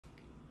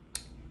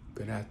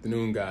Good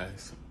afternoon,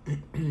 guys.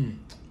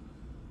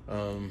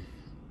 um,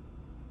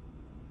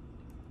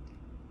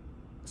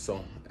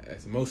 so,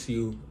 as most of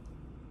you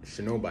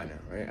should know by now,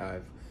 right?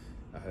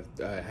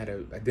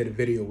 I did a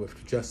video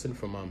with Justin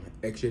from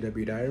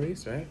XJW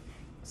Diaries, right?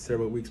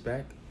 Several weeks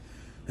back.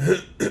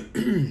 But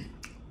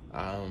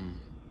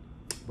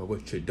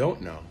what you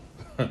don't know,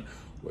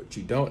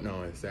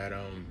 is that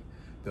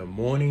the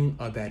morning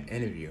of that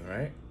interview,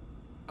 right?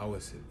 I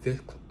was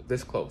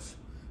this close.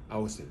 I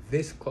was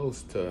this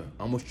close to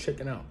almost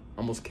checking out,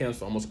 almost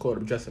cancel, almost called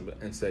up Justin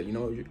and said, you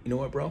know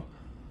what, bro?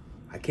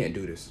 I can't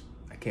do this.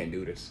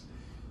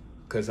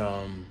 Because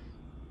I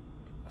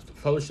was the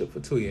fellowship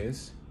for 2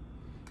 years,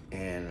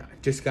 and I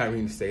just got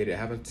reinstated. I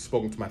haven't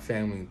spoken to my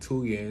family in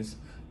 2 years.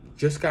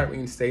 Just got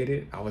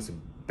reinstated. I was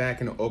back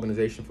in the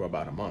organization for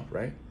about a month,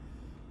 right?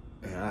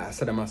 And I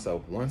said to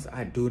myself, once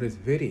I do this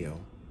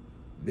video,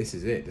 this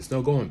is it. There's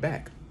no going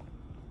back.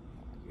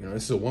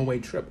 This is a one-way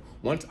trip.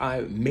 Once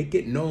I make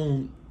it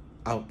known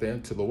out there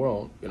to the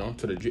world,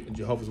 to the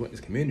Jehovah's Witness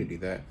community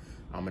that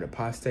I'm an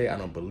apostate, I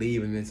don't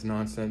believe in this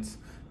nonsense,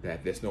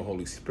 that there's no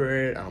Holy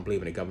Spirit, I don't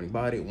believe in a governing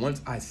body.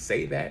 Once I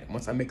say that,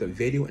 once I make a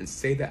video and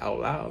say that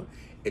out loud,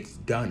 it's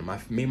done.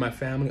 Me and my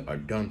family are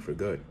done for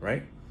good,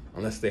 right?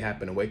 Unless they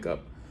happen to wake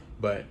up.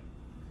 But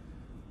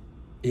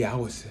yeah, I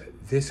was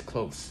this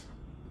close.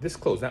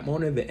 That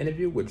morning of the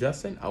interview with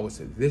Justin, I was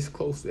this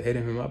close to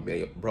hitting him up.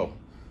 Hey, bro,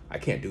 I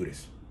can't do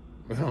this.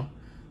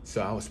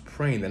 So I was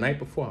praying. The night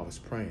before, I was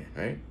praying,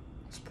 right?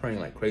 I was praying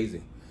like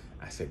crazy.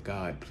 I said,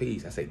 God,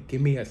 please. I said, give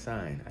me a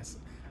sign.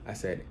 I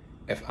said,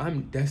 if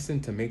I'm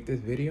destined to make this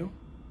video,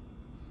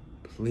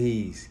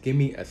 please give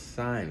me a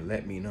sign.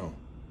 Let me know,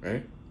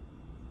 right?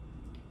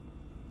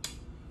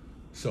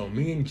 So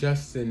me and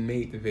Justin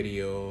made the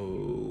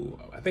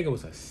video, I think it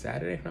was a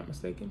Saturday, if I'm not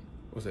mistaken.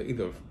 It was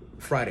either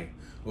Friday.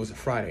 It was a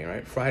Friday,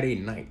 right? Friday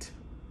night.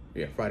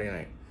 Yeah, Friday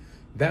night.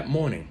 That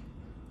morning,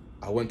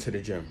 I went to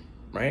the gym,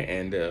 right?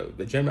 And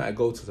the gym that I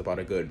go to is about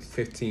a good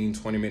 15,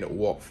 20-minute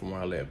walk from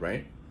where I live,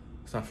 right?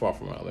 It's not far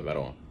from where I live at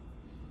all.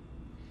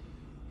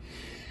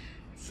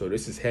 So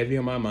this is heavy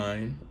on my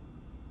mind.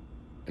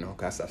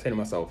 Cause I said to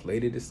myself,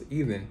 later this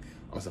evening,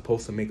 I'm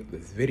supposed to make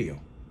this video.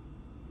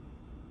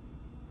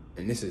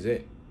 And this is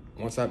it.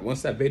 Once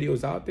that video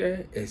is out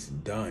there, it's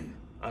done.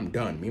 I'm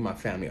done. Me and my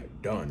family are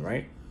done,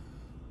 right?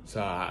 So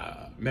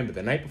I remember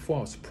the night before,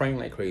 I was praying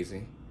like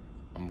crazy.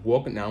 I'm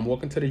walking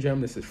to the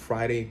gym. This is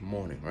Friday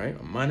morning, right?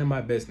 I'm minding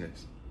my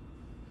business.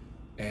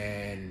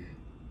 And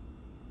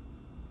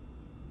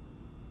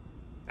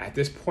at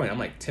this point, I'm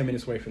like 10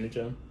 minutes away from the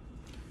gym.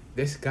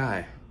 This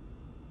guy,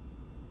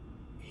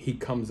 he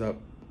comes up,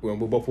 we're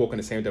both walking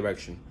the same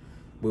direction.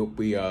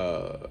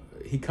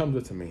 He comes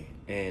up to me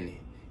and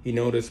he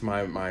noticed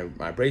my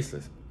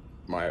bracelet.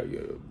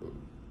 The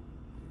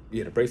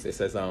bracelet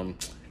says,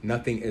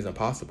 nothing is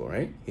impossible,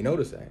 right? He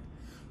noticed that.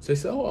 So he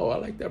said, oh, I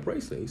like that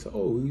bracelet. He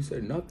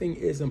said, nothing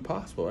is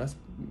impossible.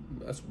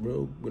 That's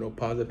real,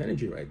 positive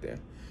energy right there.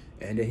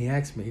 And then he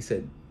asked me, he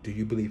said, do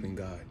you believe in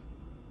God?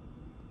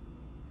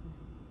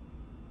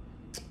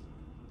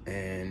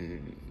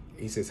 And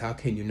he says, how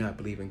can you not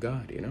believe in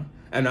God,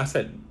 And I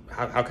said,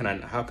 how can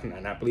I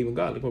not believe in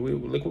God? Look where we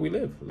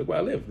live. Look where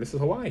I live. This is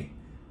Hawaii,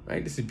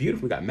 right? This is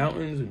beautiful. We got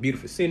mountains and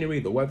beautiful scenery.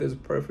 The weather is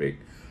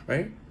perfect,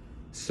 right?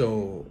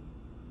 So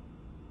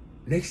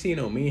next thing you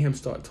know, me and him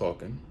start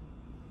talking.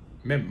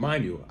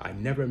 Mind you, I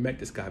never met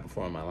this guy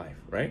before in my life,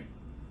 right?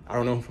 I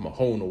don't know him from a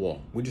hole in the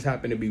wall. We just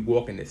happen to be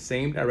walking the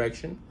same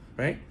direction,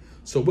 right?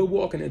 So we're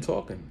walking and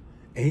talking.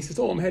 And he says,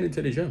 oh, I'm heading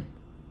to the gym.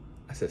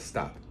 I said,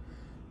 stop.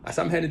 I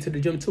said, I'm heading to the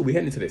gym too. We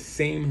heading to the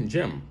same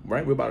gym,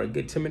 right? We're about a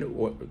good 10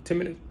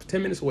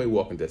 minutes away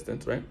walking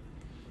distance, right?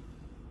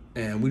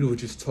 And we were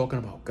just talking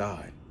about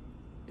God.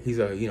 I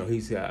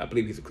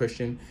believe he's a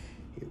Christian.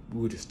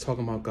 We were just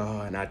talking about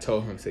God, and I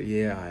told him, I said,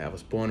 yeah, I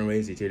was born and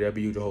raised at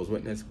JW, Jehovah's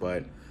Witness,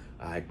 but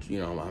I'm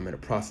in the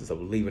process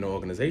of leaving the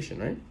organization,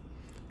 right?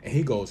 And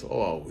he goes,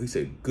 oh, he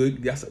said,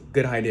 good, that's a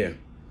good idea.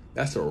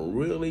 That's a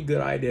really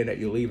good idea that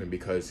you're leaving,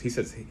 because he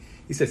says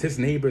his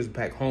neighbors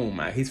back home,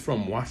 he's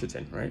from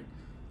Washington, right?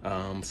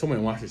 Somewhere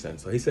in Washington.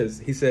 So he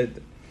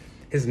said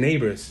his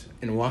neighbors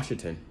in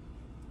Washington,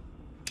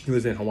 he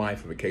was in Hawaii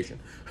for vacation,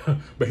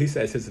 but he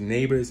says his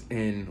neighbors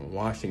in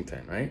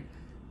Washington, right?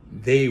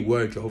 They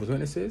were Jehovah's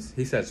Witnesses.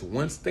 He says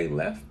once they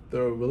left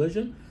the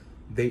religion,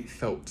 they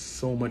felt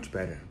so much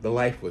better. The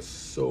life was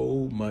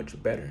so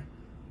much better.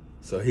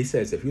 So he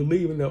says, if you're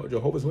leaving the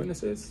Jehovah's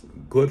Witnesses,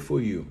 good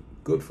for you.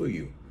 Good for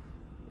you.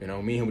 Me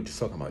and him were just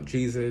talking about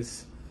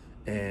Jesus.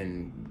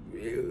 And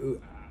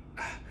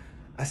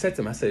I said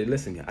to him, I said,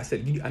 listen, I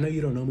know you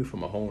don't know me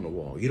from a hole in the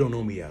wall. You don't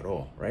know me at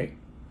all, right?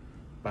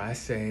 But I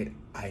said,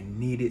 I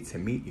needed to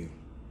meet you.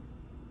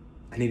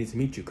 I needed to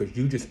meet you because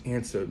you just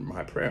answered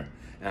my prayer.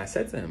 And I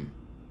said to him,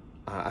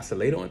 I said,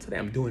 later on today,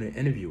 I'm doing an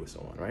interview with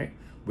someone, right?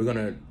 We're going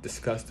to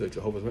discuss the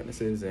Jehovah's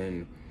Witnesses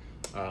and,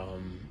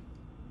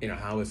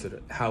 how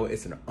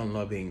it's an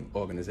unloving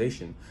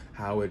organization,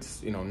 how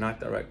it's,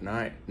 not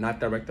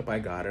directed by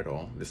God at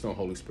all. There's no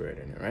Holy Spirit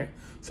in it, right?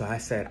 So I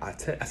said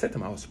to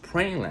him, I was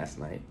praying last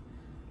night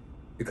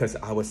because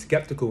I was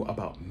skeptical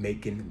about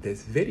making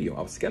this video.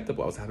 I was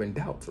skeptical. I was having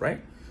doubts,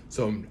 right?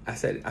 So I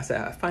said,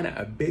 I find it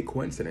a big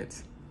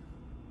coincidence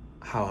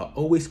how I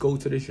always go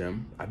to the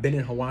gym. I've been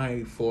in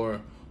Hawaii for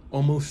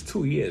almost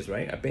 2 years,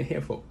 right? I've been here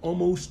for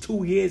almost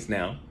 2 years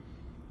now.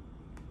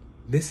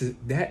 This is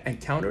that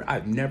encounter.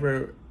 I've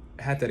never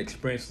had that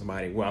experience with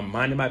somebody where I'm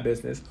minding my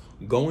business,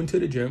 going to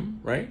the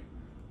gym, right?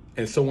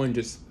 And someone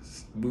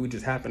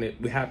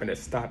we happen to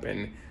stop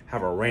and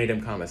have a random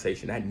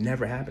conversation. That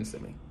never happens to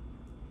me.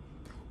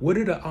 What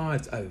are the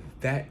odds of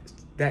that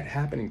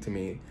happening to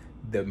me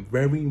the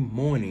very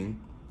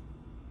morning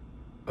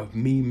of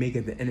me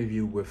making the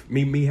interview with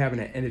me having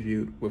an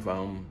interview with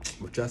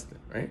Justin,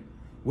 right?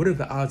 What are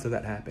the odds of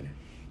that happening?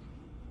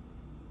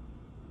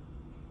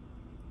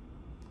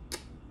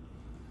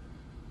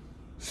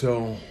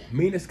 So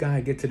me and this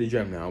guy get to the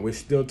gym now. We're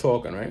still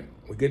talking, right?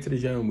 We get to the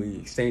gym, we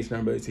exchange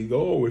numbers. He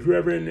go, oh, if you're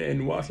ever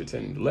in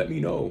Washington, let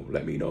me know,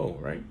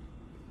 right?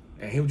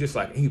 And he was just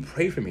like, he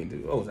prayed for me.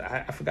 Oh,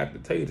 I forgot to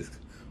tell you this.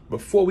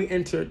 Before we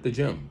entered the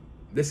gym,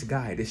 this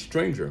guy, this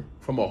stranger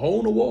from a hole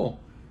in the wall,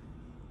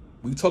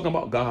 we talking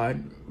about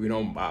God, you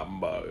know,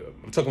 I'm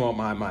talking about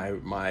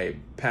my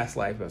past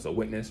life as a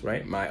witness,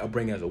 right? My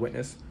upbringing as a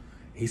witness.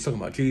 He's talking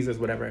about Jesus,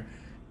 whatever.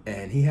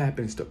 And he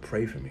happens to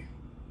pray for me.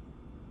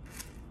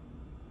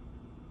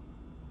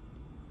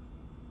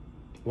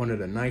 One of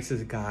the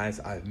nicest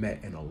guys I've met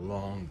in a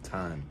long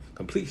time.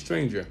 Complete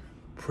stranger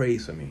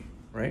prays for me,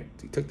 right?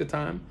 He took the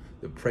time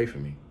to pray for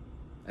me.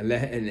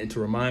 And to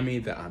remind me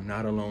that I'm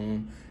not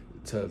alone,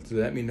 to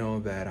let me know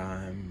that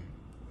I'm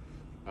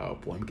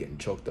getting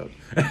choked up.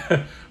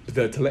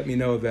 But to let me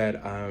know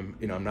that I'm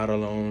not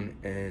alone,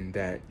 and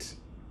that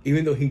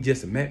even though he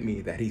just met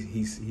me, that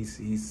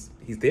he's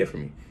there for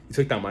me. He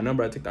took down my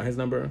number, I took down his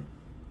number.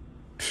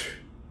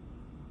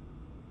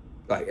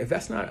 Like, if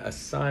that's not a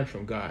sign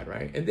from God,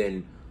 right? And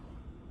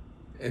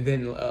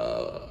then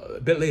a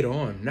bit later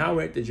on, now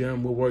we're at the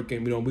gym, we're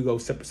working, we go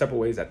separate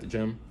ways at the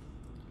gym.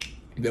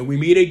 Then we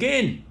meet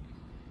again.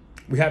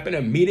 We happen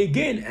to meet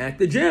again at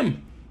the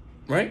gym,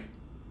 right?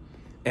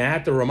 And I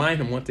have to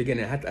remind him once again.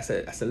 And I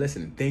said,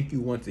 listen, thank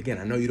you once again.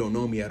 I know you don't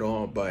know me at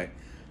all, but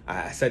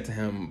I said to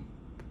him,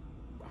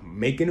 I'm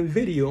making a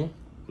video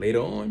later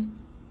on.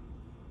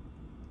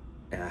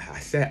 And I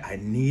said I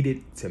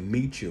needed to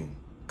meet you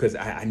because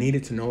I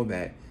needed to know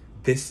that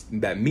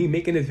me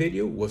making this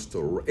video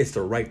it's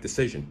the right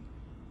decision.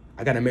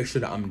 I got to make sure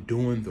that I'm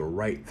doing the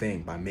right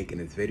thing by making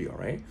this video,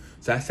 right?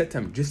 So I said to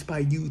him, just by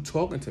you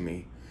talking to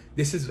me,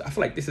 I feel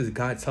like this is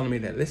God telling me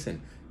that,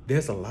 listen,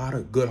 there's a lot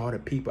of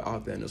good-hearted people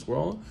out there in this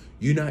world.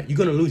 You're going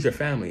to lose your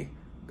family.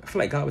 I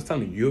feel like God was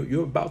telling you,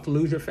 you're about to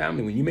lose your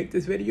family. When you make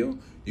this video,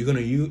 you're going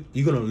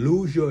to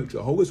lose your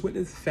Jehovah's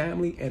Witness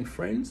family and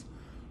friends.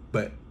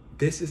 But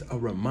this is a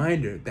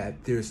reminder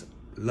that there's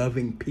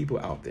loving people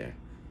out there.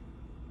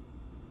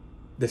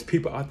 There's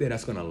people out there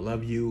that's going to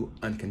love you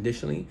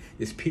unconditionally.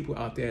 There's people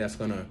out there that's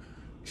going to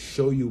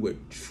show you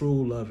what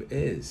true love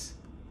is.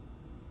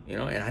 And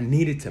I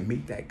needed to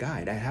meet that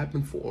guy. That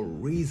happened for a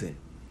reason.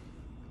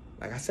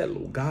 Like I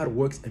said, God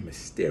works in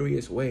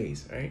mysterious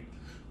ways, right?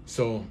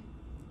 So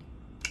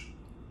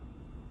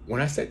when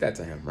I said that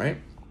to him,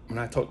 right? When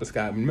I talked to this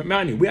guy,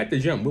 mind you, we're at the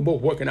gym. We're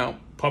both working out,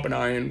 pumping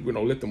iron,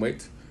 lifting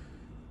weights.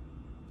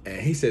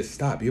 And he says,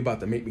 stop, you're about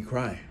to make me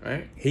cry,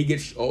 right? He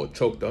gets all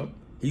choked up.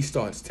 He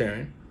starts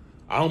tearing.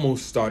 I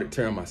almost started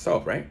tearing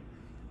myself, right?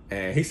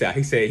 And he said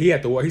he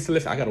had to walk. He said,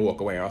 listen, I got to walk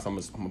away or else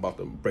I'm about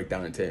to break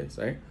down in tears,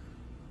 right?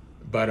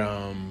 But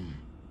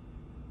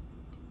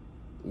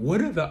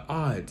what are the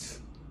odds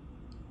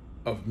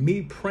of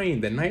me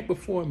praying the night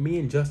before me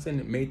and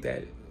Justin made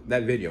that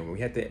video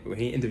when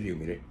he interviewed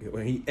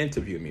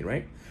me,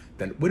 right?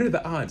 Then what are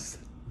the odds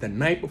the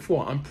night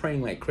before I'm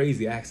praying like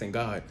crazy, asking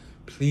God,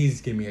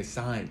 please give me a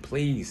sign,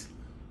 please.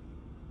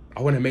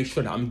 I want to make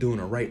sure that I'm doing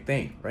the right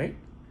thing, right?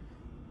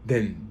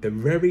 Then the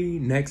very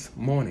next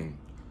morning,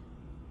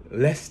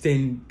 less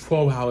than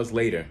 12 hours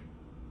later,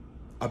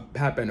 I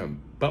happen to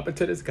bump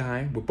into this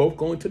guy. We're both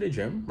going to the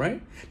gym,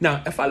 right?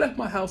 Now, if I left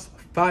my house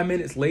 5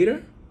 minutes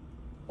later,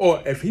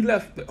 or if he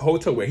left the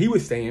hotel where he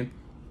was staying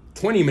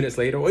 20 minutes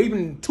later, or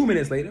even 2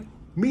 minutes later,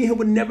 me and him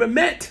would never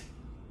met.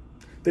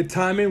 The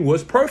timing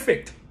was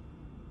perfect.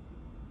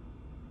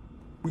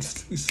 We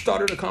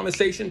started a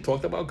conversation,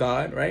 talked about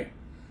God, right?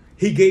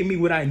 He gave me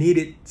what I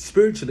needed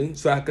spiritually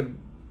so I could,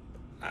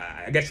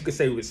 I guess you could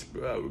say,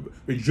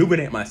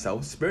 rejuvenate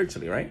myself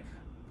spiritually, right?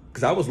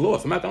 Because I was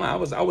lost. I'm not gonna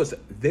lie, I was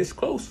this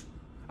close.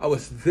 I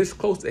was this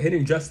close to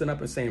hitting Justin up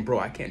and saying, bro,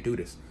 I can't do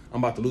this.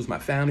 I'm about to lose my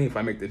family. If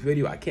I make this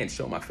video, I can't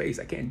show my face.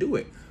 I can't do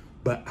it.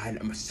 But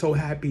I'm so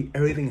happy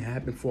everything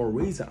happened for a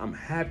reason. I'm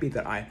happy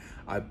that I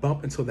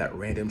bumped into that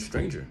random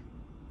stranger.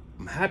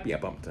 I'm happy I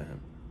bumped into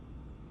him.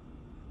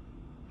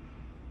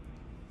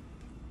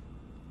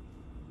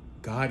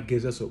 God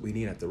gives us what we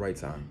need at the right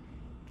time.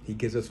 He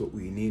gives us what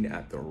we need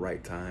at the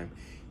right time.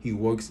 He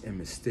works in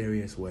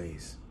mysterious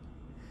ways.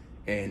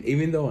 And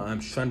even though I'm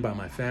shunned by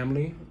my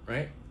family,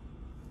 right?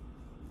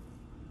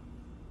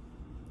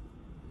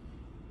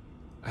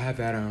 I have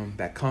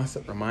that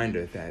constant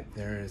reminder that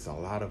there is a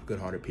lot of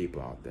good-hearted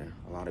people out there,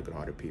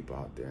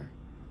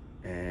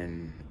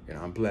 and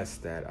I'm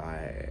blessed that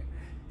I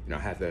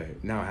have the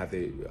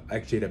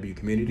XJW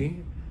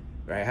community,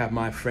 right? I have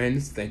my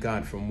friends, thank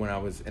God, from when I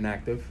was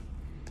inactive.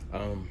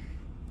 But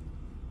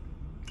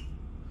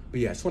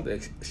yeah, I just want to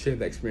share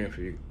that experience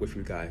with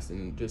you guys,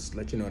 and just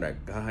let you know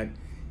that God,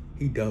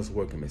 He does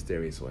work in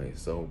mysterious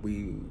ways. So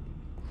we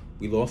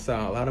lost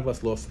a lot of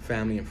us lost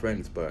family and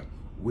friends, but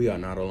we are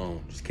not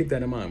alone. Just keep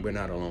that in mind. We're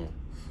not alone.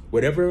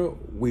 Whatever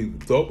we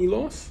thought we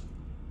lost,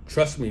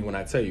 trust me when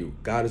I tell you,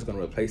 God is going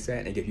to replace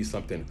that and give you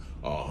something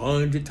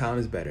 100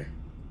 times better.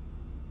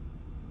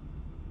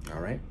 All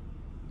right,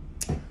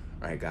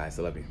 guys.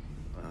 I love you.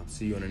 I'll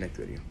see you in the next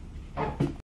video.